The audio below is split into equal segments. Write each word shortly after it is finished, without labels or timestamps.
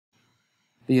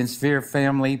the Ensphere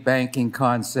family banking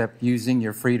concept using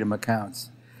your Freedom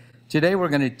accounts. Today we're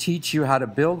going to teach you how to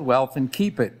build wealth and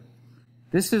keep it.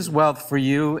 This is wealth for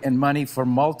you and money for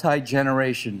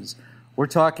multi-generations. We're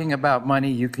talking about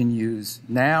money you can use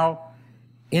now,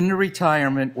 in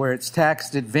retirement where it's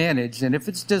tax advantaged, and if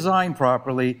it's designed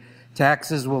properly,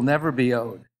 taxes will never be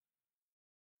owed.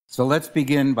 So let's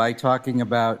begin by talking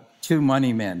about two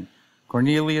money men,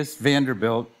 Cornelius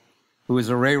Vanderbilt, who was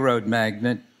a railroad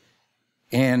magnate,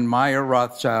 and Meyer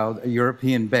Rothschild, a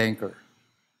European banker.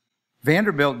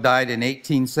 Vanderbilt died in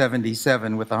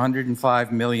 1877 with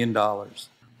 $105 million.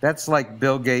 That's like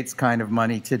Bill Gates' kind of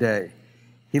money today.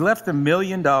 He left $1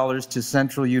 million to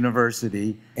Central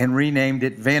University and renamed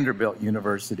it Vanderbilt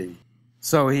University.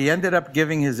 So he ended up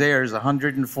giving his heirs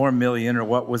 $104 million, or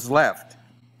what was left.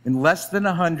 In less than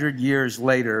 100 years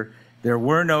later, there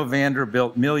were no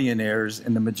Vanderbilt millionaires,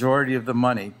 and the majority of the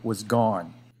money was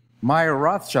gone. Meyer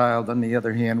Rothschild, on the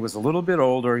other hand, was a little bit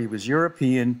older. He was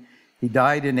European. He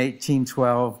died in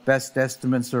 1812. Best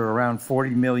estimates are around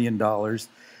 $40 million.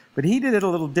 But he did it a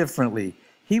little differently.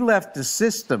 He left a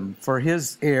system for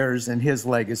his heirs and his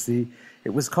legacy. It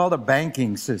was called a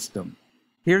banking system.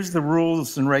 Here's the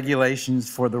rules and regulations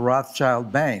for the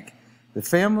Rothschild Bank. The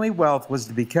family wealth was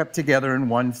to be kept together in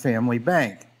one family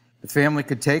bank. The family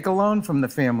could take a loan from the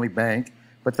family bank,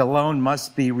 but the loan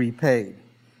must be repaid.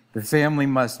 The family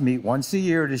must meet once a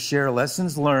year to share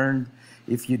lessons learned.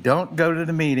 If you don't go to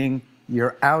the meeting,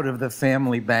 you're out of the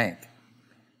family bank.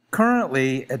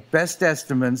 Currently, at best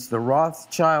estimates, the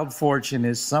Rothschild fortune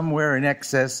is somewhere in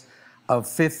excess of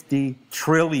 $50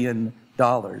 trillion.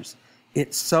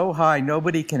 It's so high,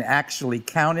 nobody can actually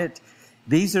count it.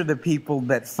 These are the people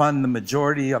that fund the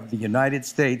majority of the United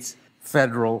States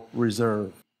Federal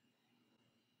Reserve.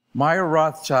 Meyer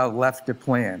Rothschild left a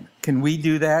plan. Can we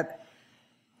do that?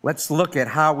 Let's look at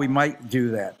how we might do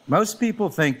that. Most people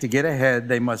think to get ahead,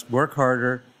 they must work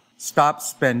harder, stop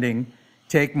spending,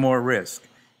 take more risk.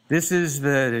 This is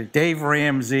the Dave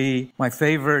Ramsey, my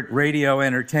favorite radio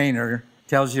entertainer,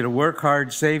 tells you to work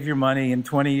hard, save your money. In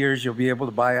 20 years, you'll be able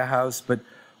to buy a house. But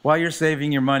while you're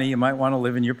saving your money, you might want to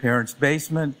live in your parents'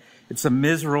 basement. It's a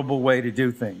miserable way to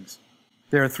do things.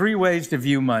 There are three ways to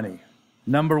view money.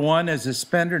 Number one, as a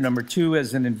spender. Number two,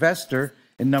 as an investor.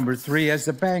 And number three, as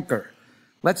a banker.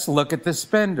 Let's look at the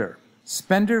spender.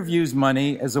 Spender views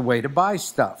money as a way to buy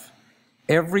stuff.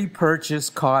 Every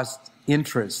purchase costs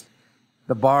interest.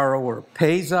 The borrower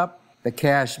pays up, the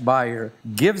cash buyer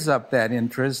gives up that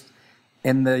interest,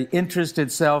 and the interest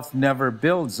itself never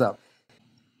builds up.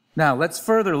 Now, let's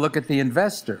further look at the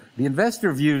investor. The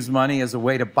investor views money as a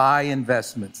way to buy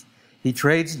investments. He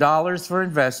trades dollars for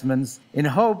investments in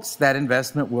hopes that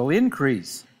investment will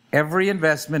increase. Every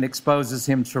investment exposes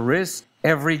him to risk.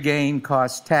 Every gain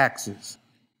costs taxes.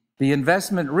 The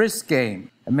investment risk game.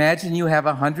 Imagine you have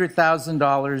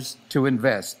 $100,000 to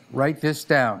invest. Write this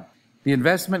down. The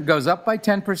investment goes up by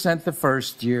 10% the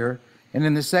first year, and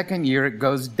in the second year it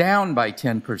goes down by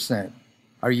 10%.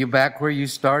 Are you back where you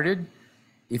started?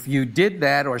 If you did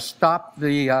that or stopped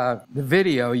the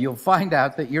video, you'll find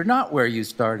out that you're not where you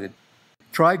started.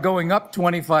 Try going up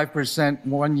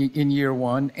 25% in year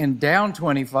one and down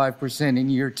 25% in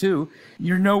year two.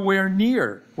 You're nowhere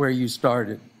near where you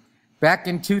started. Back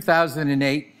in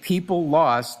 2008, people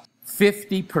lost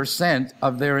 50%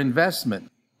 of their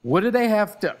investment. What do they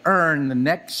have to earn the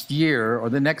next year or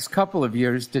the next couple of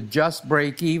years to just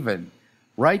break even?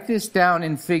 Write this down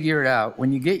and figure it out.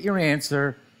 When you get your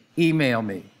answer, email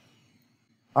me.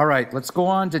 All right, let's go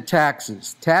on to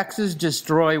taxes. Taxes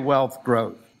destroy wealth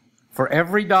growth. For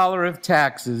every dollar of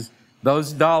taxes,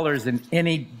 those dollars in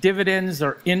any dividends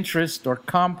or interest or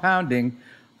compounding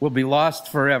will be lost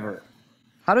forever.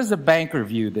 How does a banker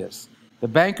view this? The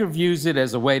banker views it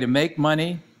as a way to make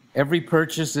money. Every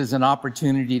purchase is an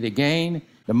opportunity to gain.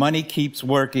 The money keeps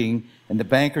working, and the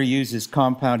banker uses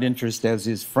compound interest as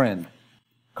his friend.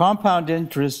 Compound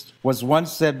interest was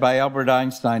once said by Albert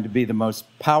Einstein to be the most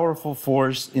powerful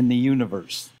force in the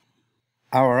universe.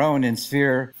 Our own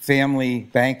Ensphere family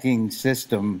banking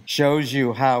system shows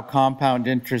you how compound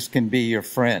interest can be your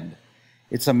friend.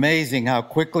 It's amazing how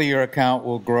quickly your account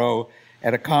will grow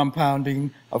at a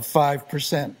compounding of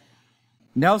 5%.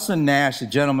 Nelson Nash, a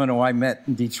gentleman who I met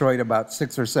in Detroit about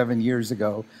 6 or 7 years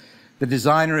ago, the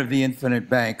designer of the Infinite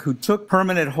Bank, who took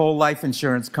permanent whole life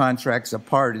insurance contracts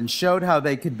apart and showed how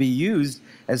they could be used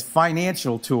as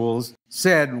financial tools,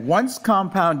 said, once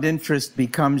compound interest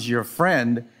becomes your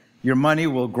friend, your money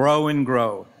will grow and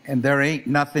grow, and there ain't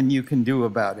nothing you can do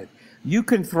about it. You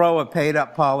can throw a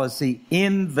paid-up policy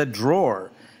in the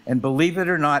drawer, and believe it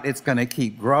or not, it's going to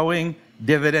keep growing,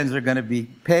 dividends are going to be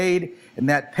paid, and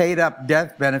that paid up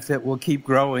death benefit will keep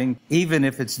growing even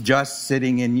if it's just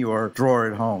sitting in your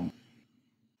drawer at home.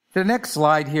 The next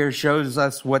slide here shows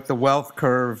us what the wealth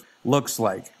curve looks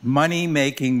like. Money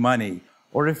making money.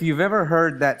 Or if you've ever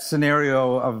heard that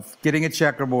scenario of getting a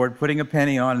checkerboard, putting a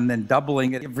penny on, and then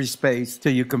doubling it every space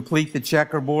till you complete the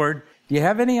checkerboard, do you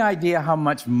have any idea how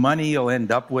much money you'll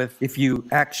end up with if you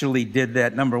actually did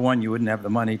that? Number one, you wouldn't have the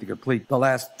money to complete the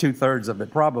last 2/3 of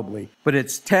it, probably. But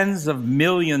it's tens of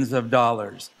millions of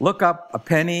dollars. Look up a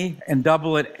penny and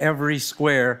double it every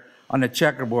square on a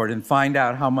checkerboard and find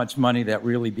out how much money that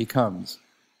really becomes.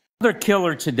 Another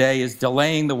killer today is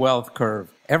delaying the wealth curve.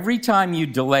 Every time you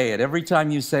delay it, every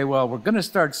time you say, well, we're going to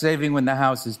start saving when the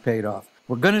house is paid off.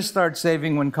 We're going to start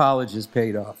saving when college is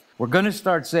paid off. We're going to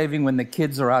start saving when the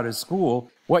kids are out of school.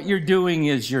 What you're doing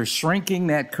is you're shrinking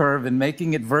that curve and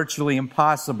making it virtually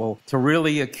impossible to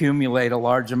really accumulate a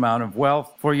large amount of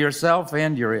wealth for yourself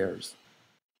and your heirs.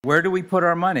 Where do we put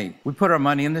our money? We put our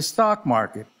money in the stock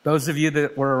market. Those of you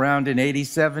that were around in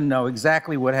 '87 know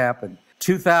exactly what happened.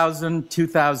 2000,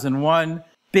 2001,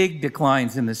 big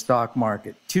declines in the stock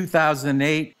market.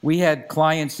 2008, we had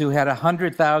clients who had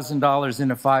 $100,000 in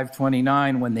a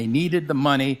 529. When they needed the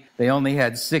money, they only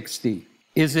had 60.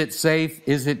 Is it safe?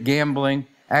 Is it gambling?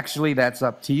 Actually, that's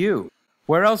up to you.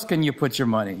 Where else can you put your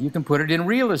money? You can put it in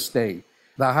real estate,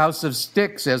 the house of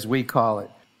sticks, as we call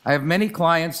it. I have many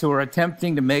clients who are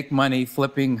attempting to make money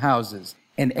flipping houses.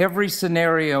 In every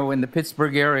scenario in the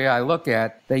Pittsburgh area I look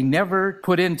at, they never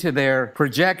put into their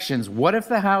projections, what if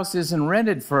the house isn't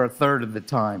rented for 1/3 of the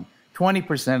time,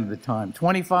 20% of the time,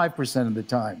 25% of the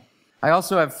time? I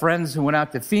also have friends who went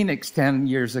out to Phoenix 10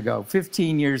 years ago,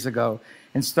 15 years ago,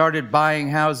 and started buying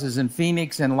houses in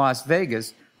Phoenix and Las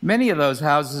Vegas. Many of those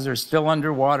houses are still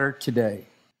underwater today.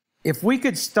 If we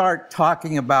could start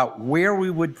talking about where we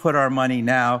would put our money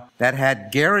now that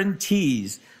had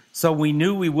guarantees so we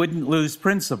knew we wouldn't lose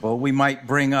principal, we might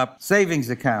bring up savings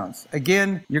accounts.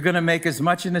 Again, you're going to make as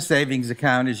much in a savings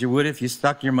account as you would if you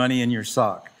stuck your money in your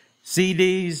sock.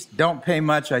 CDs don't pay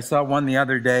much. I saw one the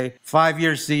other day,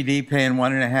 5-year CD paying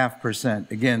 1.5%.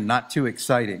 Again, not too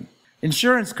exciting.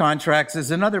 Insurance contracts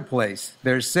is another place.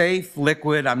 They're safe,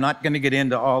 liquid. I'm not going to get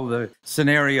into all the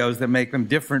scenarios that make them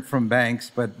different from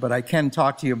banks, but I can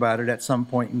talk to you about it at some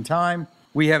point in time.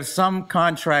 We have some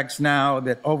contracts now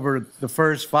that over the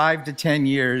first 5 to 10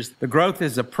 years, the growth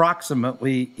is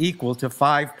approximately equal to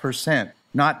 5%.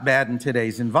 Not bad in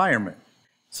today's environment.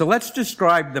 So let's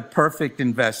describe the perfect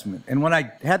investment. And when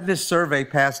I had this survey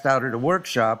passed out at a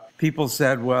workshop, people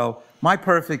said, well, my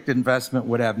perfect investment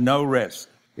would have no risk.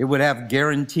 It would have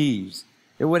guarantees.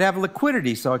 It would have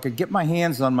liquidity so I could get my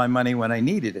hands on my money when I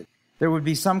needed it. There would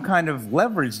be some kind of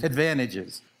leverage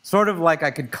advantages. Sort of like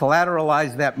I could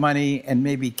collateralize that money and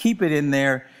maybe keep it in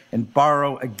there and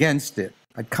borrow against it.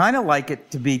 I'd kind of like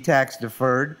it to be tax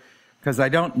deferred because I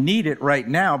don't need it right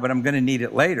now, but I'm going to need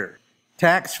it later.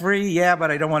 Tax-free, yeah,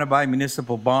 but I don't want to buy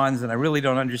municipal bonds and I really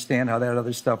don't understand how that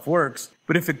other stuff works.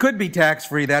 But if it could be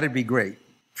tax-free, that'd be great.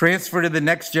 Transfer to the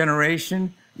next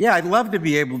generation. Yeah, I'd love to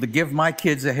be able to give my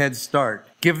kids a head start,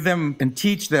 give them and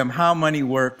teach them how money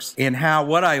works and how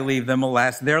what I leave them will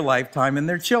last their lifetime and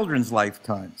their children's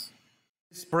lifetimes.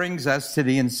 This brings us to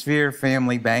the Ensphere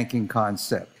family banking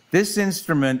concept. This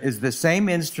instrument is the same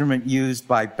instrument used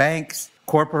by banks,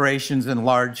 corporations, and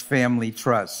large family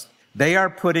trusts. They are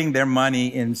putting their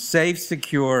money in safe,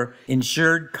 secure,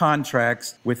 insured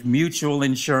contracts with mutual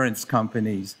insurance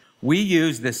companies. We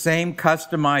use the same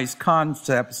customized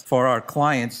concepts for our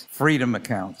clients' freedom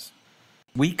accounts.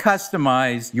 We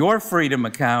customize your freedom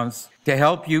accounts to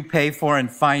help you pay for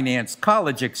and finance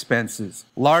college expenses,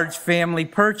 large family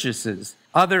purchases,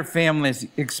 other family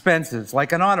expenses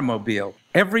like an automobile.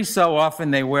 Every so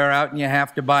often they wear out and you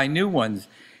have to buy new ones.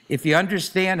 If you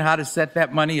understand how to set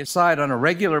that money aside on a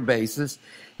regular basis,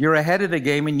 you're ahead of the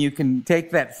game and you can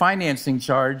take that financing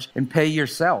charge and pay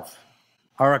yourself.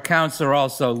 Our accounts are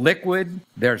also liquid,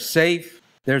 they're safe,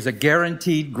 there's a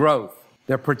guaranteed growth,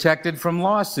 they're protected from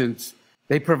lawsuits,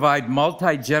 they provide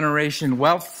multi-generation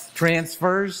wealth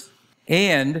transfers,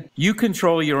 and you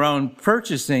control your own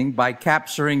purchasing by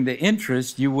capturing the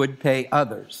interest you would pay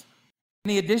others.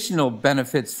 Any additional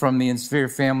benefits from the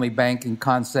Ensphere family banking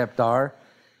concept are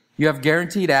you have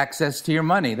guaranteed access to your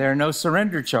money. There are no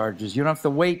surrender charges. You don't have to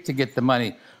wait to get the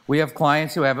money. We have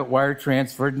clients who have it wire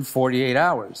transferred in 48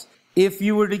 hours. If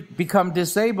you were to become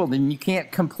disabled and you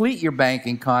can't complete your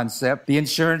banking concept, the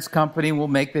insurance company will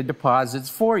make the deposits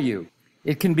for you.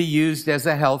 It can be used as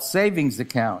a health savings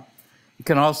account. It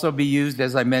can also be used,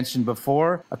 as I mentioned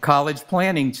before, a college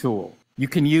planning tool. You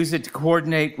can use it to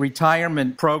coordinate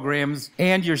retirement programs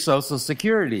and your Social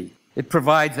Security. It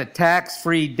provides a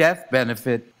tax-free death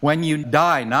benefit when you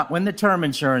die, not when the term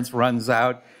insurance runs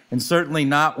out, and certainly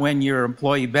not when your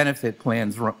employee benefit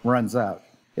plans runs out.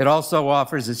 It also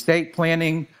offers estate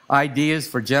planning ideas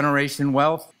for generation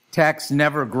wealth, tax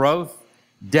never growth,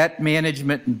 debt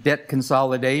management and debt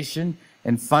consolidation,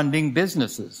 and funding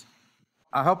businesses.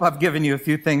 I hope I've given you a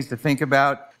few things to think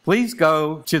about. Please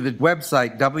go to the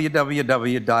website,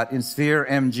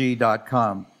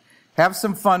 www.enspheremg.com. Have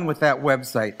some fun with that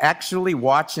website. Actually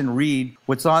watch and read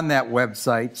what's on that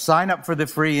website. Sign up for the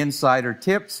free insider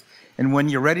tips. And when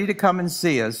you're ready to come and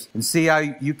see us and see how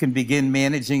you can begin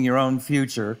managing your own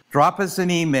future, drop us an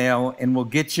email and we'll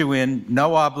get you in,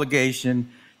 no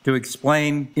obligation, to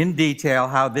explain in detail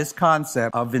how this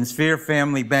concept of Ensphere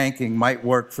family banking might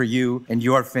work for you and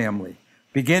your family.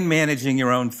 Begin managing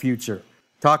your own future.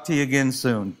 Talk to you again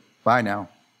soon. Bye now.